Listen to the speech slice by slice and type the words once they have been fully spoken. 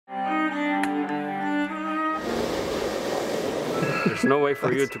There's no way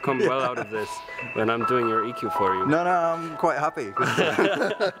for you to come well out of this when I'm doing your EQ for you. No, I'm quite happy.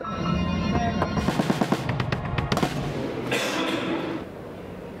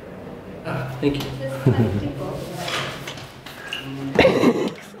 Thank you.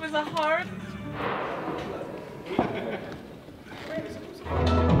 Was that hard?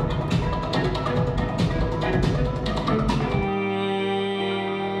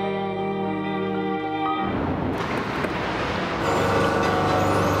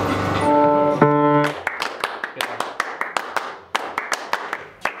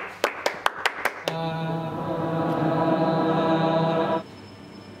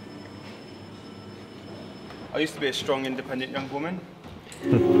 I used to be a strong, independent young woman.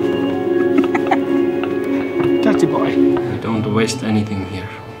 Dirty boy. We don't waste anything here.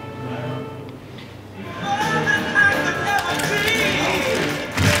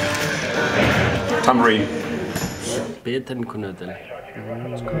 Tambourine. Beten kunnen det.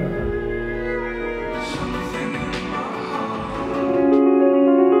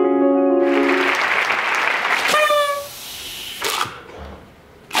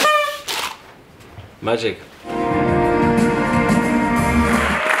 Magic.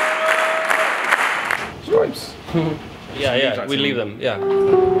 Stripes. Yeah, we leave them, yeah.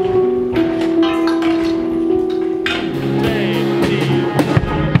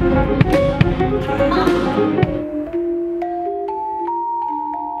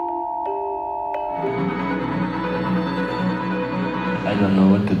 I don't know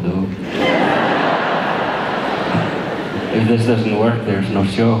what to do. If this doesn't work, there's no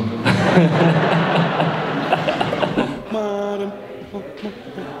show.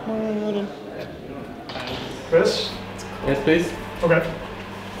 Chris? Yes, please. Okay.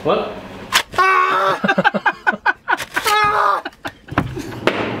 What?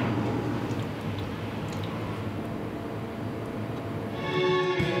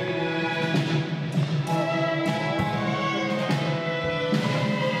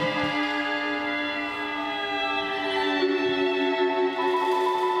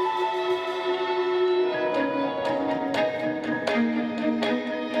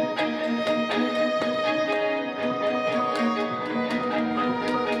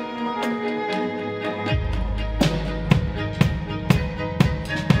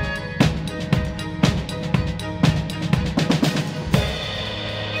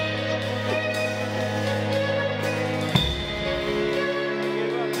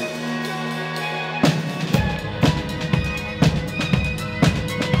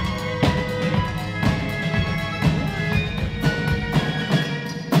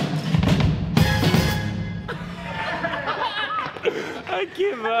 I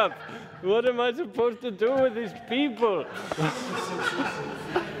give up. What am I supposed to do with these people?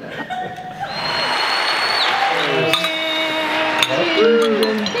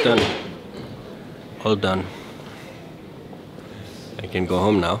 Done. All done. I can go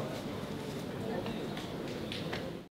home now.